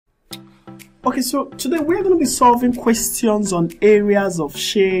Okay, so today we're going to be solving questions on areas of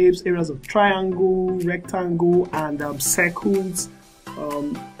shapes, areas of triangle, rectangle, and circles.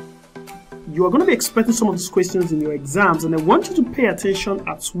 You are going to be expecting some of these questions in your exams, and I want you to pay attention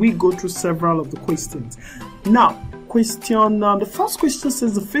as we go through several of the questions. Now, the first question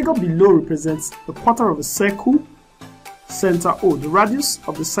says the figure below represents the quarter of a circle, center O. The radius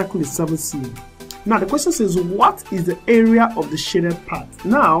of the circle is 7 cm. Now, the question says what is the area of the shaded part?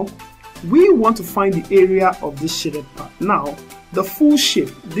 Now, we want to find the area of this shaded part. Now, the full shape,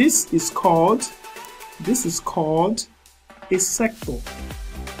 this is called a sector.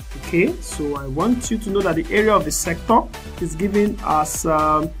 Okay, so I want you to know that the area of the sector is given as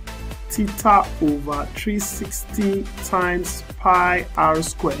theta over 360 times pi r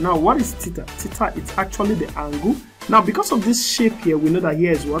squared. Now, what is theta? Theta is actually the angle. Now, because of this shape here, we know that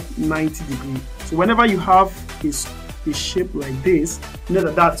here is what? 90 degrees. So whenever you have a shape like this, you know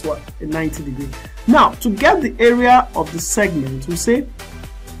that that's what? A 90 degree. Now, to get the area of the segment, we say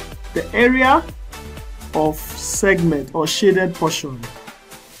the area of segment or shaded portion.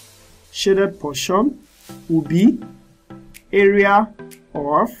 Shaded portion will be area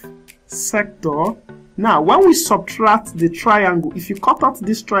of sector. Now, when we subtract the triangle, if you cut out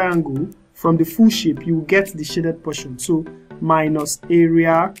this triangle from the full shape, you will get the shaded portion. So, minus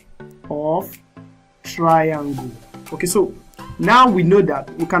area of triangle. Okay, so now we know that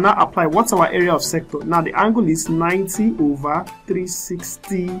we can now apply what's our area of sector. Now, the angle is 90 over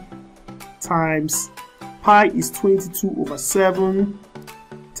 360 times pi is 22 over 7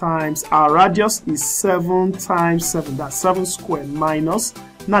 times our radius is 7 times 7, that's 7 squared, minus,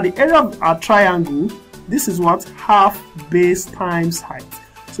 now the area of our triangle, this is what? Half base times height.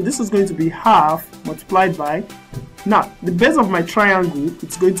 So this is going to be half multiplied by, now the base of my triangle,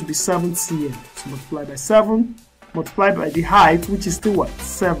 it's going to be 7 cm. So multiplied by 7, multiplied by the height, which is still what?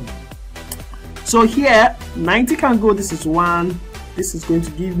 7. So here, 90 can go, this is 1, this is going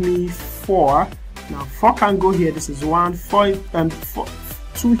to give me 4. Now 4 can go here, this is 1, 4,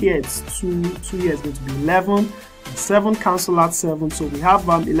 2 here, it's 2 here is going to be 11, 7 cancel out 7, so we have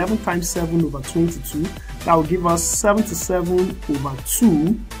 11 times 7 over 22, that will give us 77 over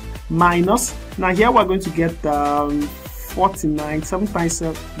 2, minus, now here we're going to get 49, 7 times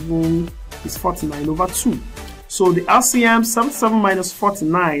 7 is 49 over 2. So the LCM, 77 minus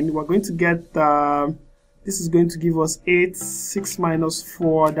 49, we're going to get, this is going to give us 8, 6 minus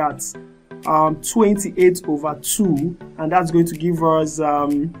 4, that's 28 over 2, and that's going to give us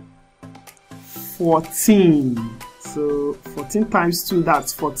 14. So 14 times 2,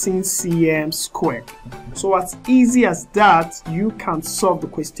 that's 14 cm squared. So as easy as that, you can solve the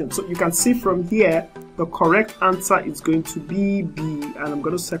question. So you can see from here, the correct answer is going to be B, and I'm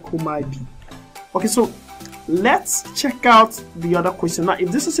going to circle my B. Okay, so let's check out the other question. Now,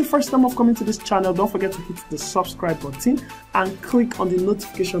 if this is your first time of coming to this channel, don't forget to hit the subscribe button and click on the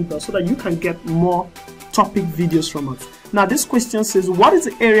notification bell so that you can get more topic videos from us. Now, this question says, what is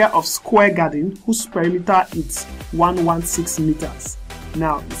the area of square garden whose perimeter is 116 meters?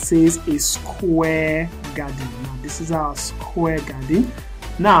 Now, it says a square garden. Now, this is our square garden.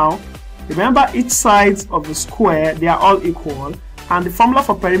 Now, remember each side of the square, they are all equal. And the formula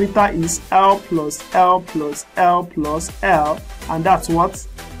for perimeter is L plus L plus L plus L, and that's what?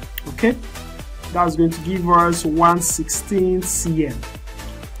 Okay, that's going to give us 116 cm.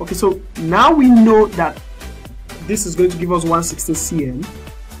 Okay, so now we know that this is going to give us 116 cm.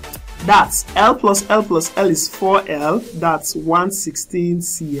 That's L plus L plus L is 4L, that's 116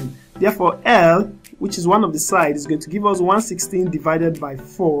 cm. Therefore, L, which is one of the sides, is going to give us 116 divided by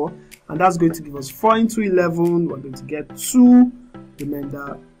 4, and that's going to give us 4 into 11, we're going to get 2.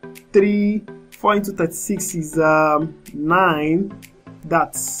 Remember 3, 4 into 36 is 9,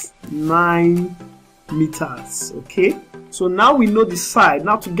 that's 9 meters. Okay, so now we know the side.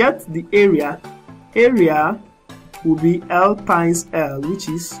 Now to get the area will be L times L, which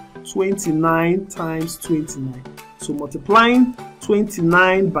is 29 times 29. So multiplying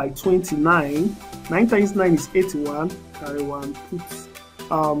 29 by 29, 9 times 9 is 81, carry 1,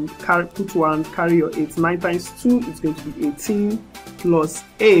 put 1, carry your 8, 9 times 2 is going to be 18 plus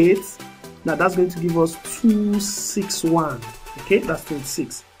 8, now that's going to give us 261. Okay, that's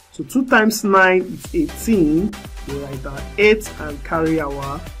 26. So 2 times 9 is 18, we write our 8 and carry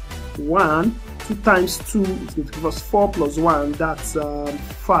our 1. 2 times 2 is going to give us 4 plus 1, that's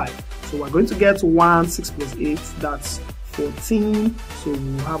 5. So we're going to get 1, 6 plus 8, that's 14. So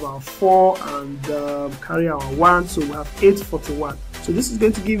we'll have our 4 and carry our 1, so we have 841. So this is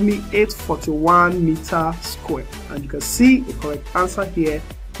going to give me 841 meter square, and you can see the correct answer here,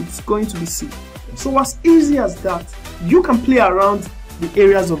 it's going to be C. So as easy as that, you can play around the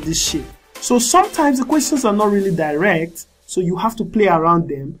areas of this shape. So sometimes the questions are not really direct, so you have to play around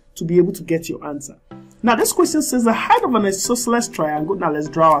them to be able to get your answer. Now this question says the height of an isosceles triangle. Now let's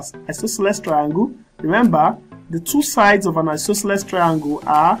draw an isosceles triangle. Remember, the two sides of an isosceles triangle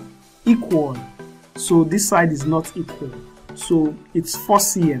are equal. So this side is not equal. So it's 4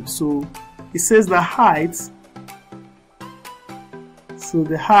 cm. So it says the height. So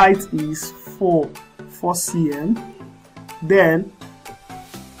the height is 4 cm. Then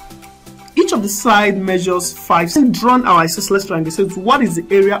each of the side measures 5. We've drawn our isosceles triangle. It says what is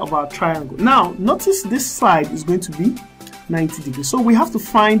the area of our triangle. Now notice this side is going to be 90 degrees. So we have to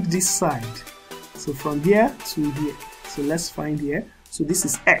find this side. So from here to here. So let's find here. So this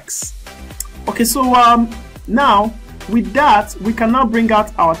is x. Okay, so now with that we can now bring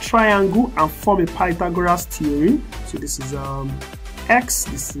out our triangle and form a Pythagoras theorem. So this is x,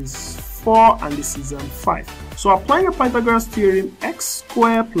 this is 4, and this is 5. So applying a Pythagoras theorem, x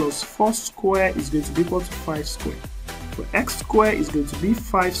squared plus 4 squared is going to be equal to 5 squared. So x squared is going to be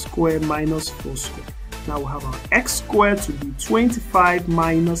 5 squared minus 4 squared. Now we have our x squared to be 25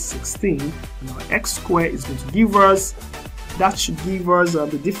 minus 16, and our x squared is going to give us, that should give us,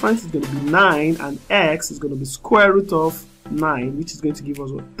 the difference is going to be 9, and x is going to be square root of 9, which is going to give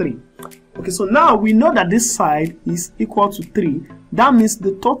us 3. Okay, so now we know that this side is equal to 3. That means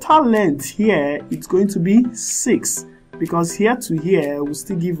the total length here is going to be 6, because here to here will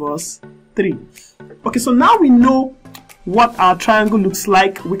still give us 3. Okay, so now we know what our triangle looks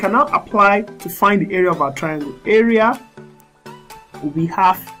like. We can now apply to find the area of our triangle. Area will be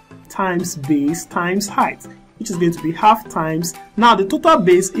half times base times height, which is going to be half times, now the total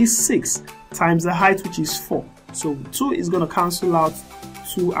base is 6 times the height, which is 4. So 2 is going to cancel out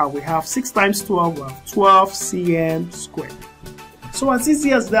 2, and we have 6 times 12, we have 12 cm squared. So as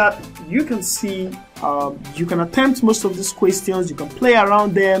easy as that, you can see, you can attempt most of these questions, you can play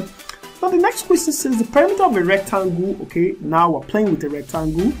around them. Now the next question says the perimeter of a rectangle. Okay, now we're playing with a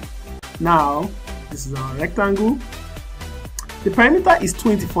rectangle. Now this is our rectangle. The perimeter is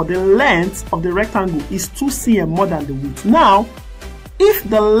 24. The length of the rectangle is 2 cm more than the width. Now if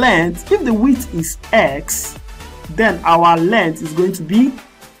the width is x, then our length is going to be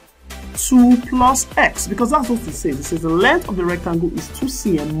 2 plus x, because that's what it says. It says the length of the rectangle is 2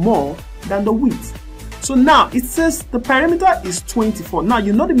 cm more than the width. So now it says the perimeter is 24. Now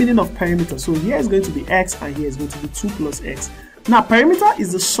you know the meaning of perimeter. So here is going to be x and here is going to be 2 plus x. Now perimeter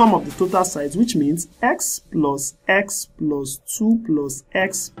is the sum of the total sides, which means x plus 2 plus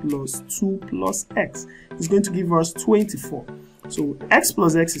x plus 2 plus x is going to give us 24. So x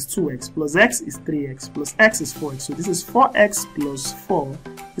plus x is 2x, plus x is 3x, plus x is 4x. So this is 4x plus 4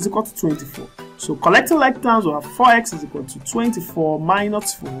 is equal to 24. So collecting like terms, we have 4x is equal to 24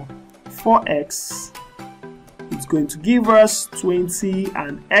 minus 4. 4x is going to give us 20,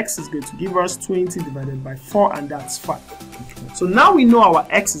 and x is going to give us 20 divided by 4, and that's 5. So now we know our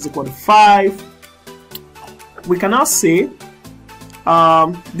x is equal to 5. We can now say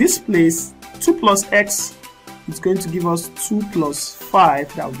this place 2 plus x is going to give us 2 plus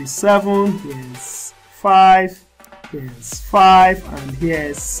 5, that would be 7. Here's 5, here's 5, and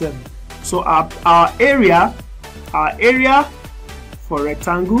here's 7. So our area for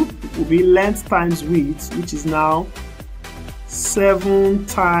rectangle will be length times width, which is now 7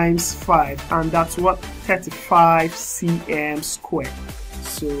 times 5, and that's what 35 cm squared.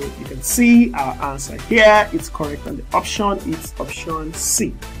 So you can see our answer here, it's correct, and the option is option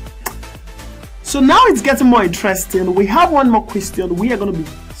C. So now it's getting more interesting. We have one more question we are going to be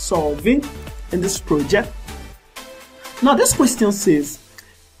solving in this project. Now this question says,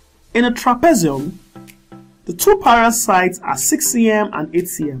 in a trapezium, the two parallel sides are 6 cm and 8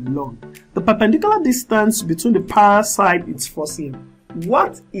 cm long. The perpendicular distance between the parallel sides is 4 cm.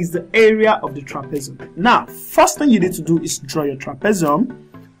 What is the area of the trapezium? Now, first thing you need to do is draw your trapezium.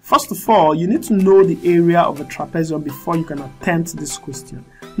 First of all, you need to know the area of a trapezium before you can attempt this question.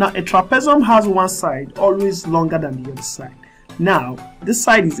 Now, a trapezium has one side always longer than the other side. Now, this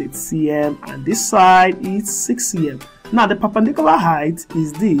side is 8 cm and this side is 6 cm. Now, the perpendicular height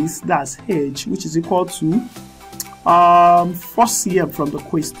is this, that's h, which is equal to 4 cm from the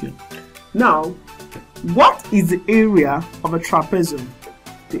question. Now, what is the area of a trapezium?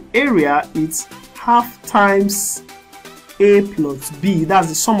 The area is half times a plus b, that's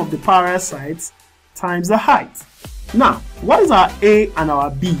the sum of the parallel sides, times the height. Now, what is our a and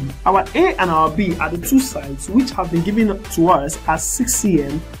our b? Our a and our b are the two sides which have been given to us as 6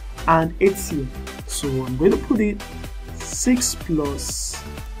 cm and 8 cm. So I'm going to put it 6 plus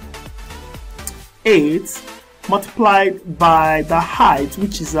 8 multiplied by the height,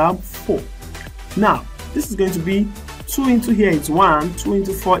 which is 4. Now, this is going to be 2 into here is 1, 2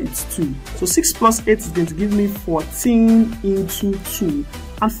 into 4 is 2. So 6 plus 8 is going to give me 14 into 2.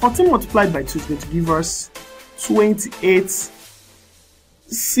 And 14 multiplied by 2 is going to give us 28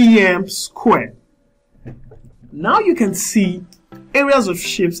 cm squared. Now you can see areas of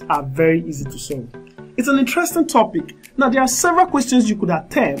shapes are very easy to solve. It's an interesting topic. Now there are several questions you could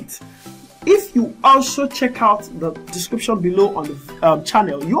attempt. If you also check out the description below on the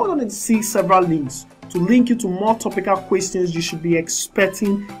channel, you're going to see several links to link you to more topical questions you should be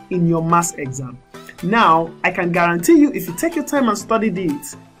expecting in your maths exam. Now, I can guarantee you if you take your time and study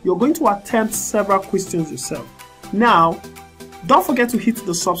it, you're going to attempt several questions yourself. Now, don't forget to hit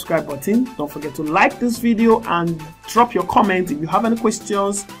the subscribe button. Don't forget to like this video and drop your comment if you have any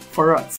questions for us.